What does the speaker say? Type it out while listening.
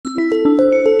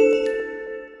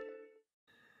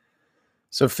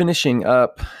So finishing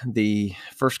up the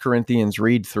First Corinthians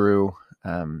read through,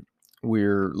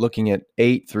 we're looking at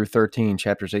 8 through 13,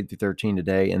 chapters 8 through 13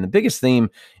 today. And the biggest theme,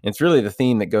 and it's really the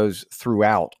theme that goes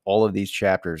throughout all of these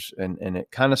chapters. And it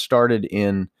kind of started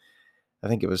in, I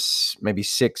think it was maybe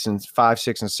 5,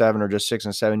 6, and 7, or just 6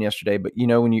 and 7 yesterday. But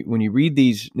when you read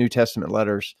these New Testament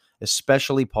letters,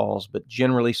 especially Paul's, but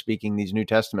generally speaking, these New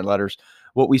Testament letters,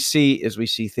 what we see is we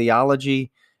see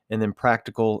theology and then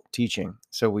practical teaching.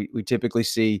 So we typically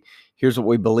see, here's what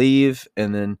we believe,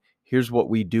 and then here's what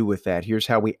we do with that. Here's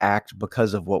how we act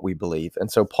because of what we believe. And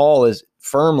so Paul is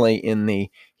firmly in the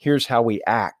here's how we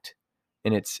act.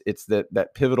 And it's that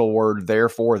pivotal word,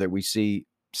 therefore, that we see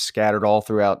scattered all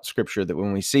throughout Scripture, that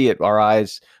when we see it, our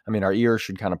ears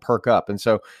should kind of perk up. And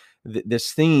so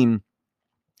this theme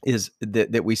is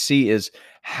that we see is,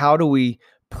 how do we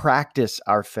practice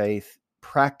our faith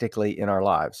practically in our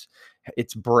lives?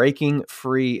 It's breaking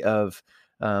free of,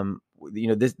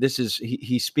 this is,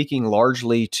 he's speaking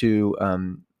largely to,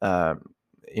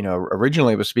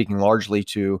 originally was speaking largely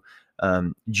to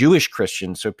Jewish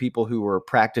Christians, so people who were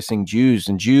practicing Jews,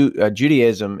 and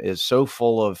Judaism is so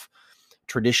full of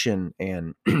tradition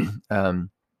and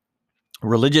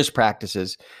religious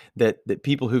practices that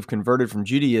people who've converted from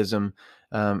Judaism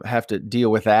have to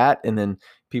deal with that, and then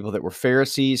people that were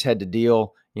Pharisees had to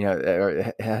deal,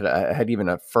 had even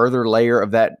a further layer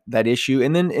of that issue,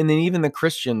 and then even the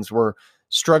Christians were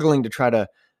struggling to try to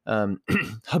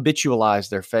habitualize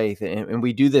their faith, and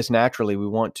we do this naturally. We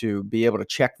want to be able to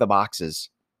check the boxes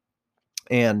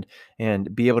and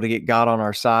be able to get God on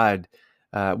our side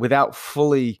without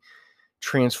fully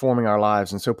transforming our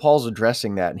lives. And so Paul's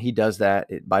addressing that, and he does that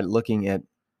by looking at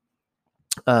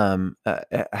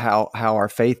how our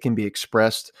faith can be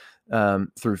expressed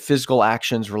through physical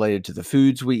actions related to the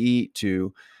foods we eat,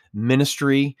 to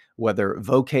ministry, whether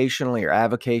vocationally or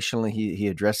avocationally. He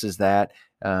addresses that,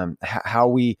 how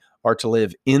we are to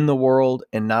live in the world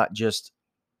and not just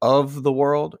of the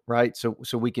world, right? So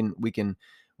we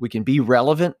can be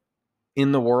relevant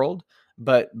in the world,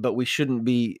 but we shouldn't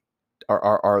be,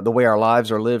 the way our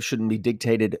lives are lived shouldn't be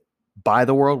dictated by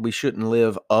the world. We shouldn't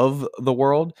live of the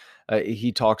world.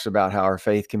 He talks about how our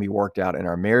faith can be worked out in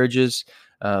our marriages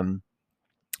and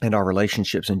our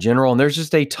relationships in general. And there's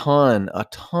just a ton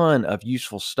of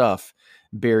useful stuff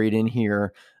buried in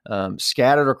here,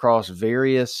 scattered across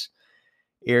various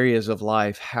areas of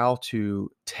life, how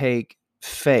to take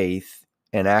faith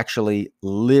and actually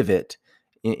live it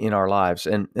in our lives.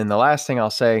 And the last thing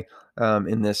I'll say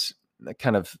in this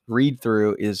kind of read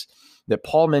through is that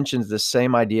Paul mentions the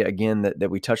same idea again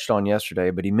that we touched on yesterday,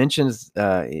 but he mentions,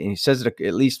 and he says it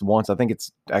at least once, I think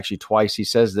it's actually twice he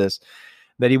says this,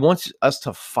 that he wants us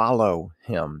to follow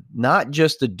him, not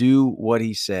just to do what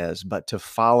he says, but to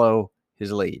follow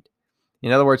his lead.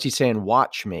 In other words, he's saying,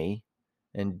 watch me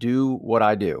and do what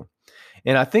I do.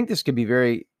 And I think this could be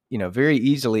very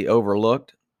easily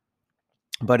overlooked,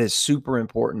 but it's super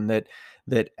important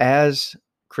that as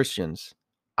Christians,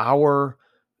 our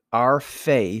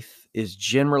faith is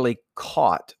generally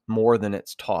caught more than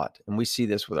it's taught. And we see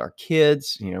this with our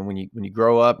kids. When you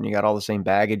grow up and you got all the same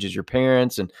baggage as your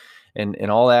parents and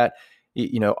all that,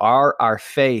 our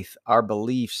faith, our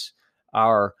beliefs,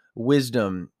 our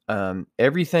wisdom,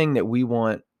 everything that we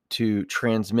want to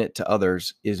transmit to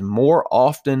others is more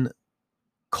often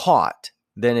caught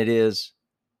than it is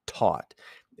taught.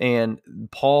 And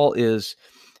Paul is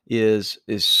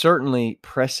certainly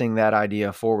pressing that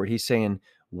idea forward. He's saying,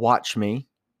 watch me,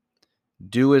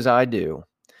 do as I do.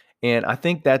 And I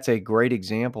think that's a great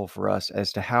example for us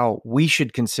as to how we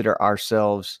should consider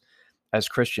ourselves as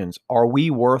Christians. Are we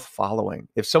worth following?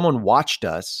 If someone watched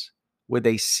us, would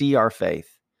they see our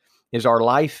faith? Is our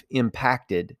life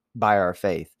impacted by our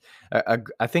faith?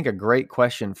 I think a great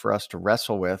question for us to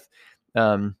wrestle with,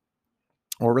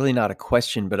 or really not a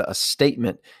question, but a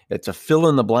statement. It's a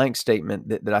fill-in-the-blank statement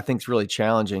that I think is really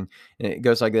challenging. And it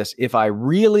goes like this: if I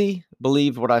really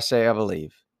believed what I say I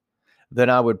believe, then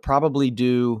I would probably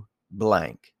do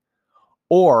blank.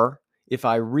 Or if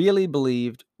I really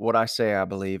believed what I say I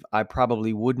believe, I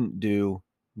probably wouldn't do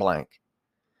blank.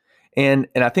 And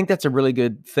I think that's a really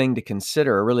good thing to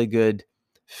consider, a really good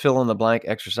fill-in-the-blank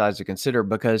exercise to consider,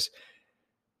 because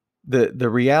the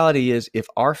reality is, if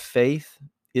our faith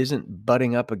isn't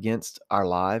butting up against our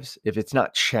lives, if it's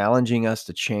not challenging us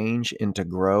to change and to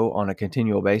grow on a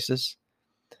continual basis,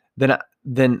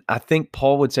 then I think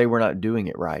Paul would say we're not doing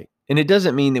it right. And it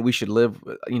doesn't mean that we should live,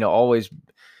 always.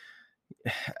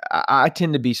 I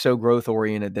tend to be so growth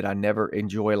oriented that I never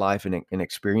enjoy life and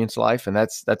experience life, and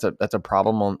that's a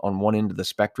problem on one end of the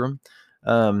spectrum.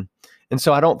 And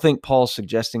so I don't think Paul's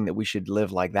suggesting that we should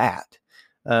live like that.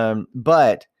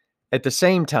 But At the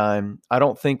same time, I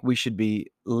don't think we should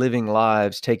be living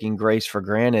lives taking grace for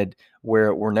granted,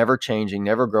 where we're never changing,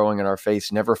 never growing in our faith,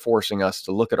 never forcing us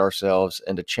to look at ourselves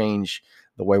and to change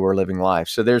the way we're living life.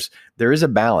 So there is a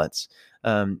balance.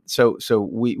 So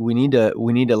we need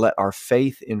to let our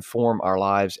faith inform our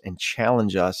lives and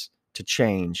challenge us to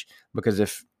change, because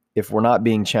if we're not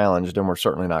being challenged, then we're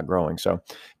certainly not growing. So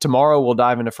tomorrow we'll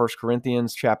dive into 1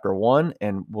 Corinthians chapter 1,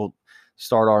 and we'll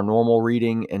start our normal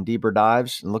reading and deeper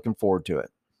dives, and looking forward to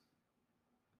it.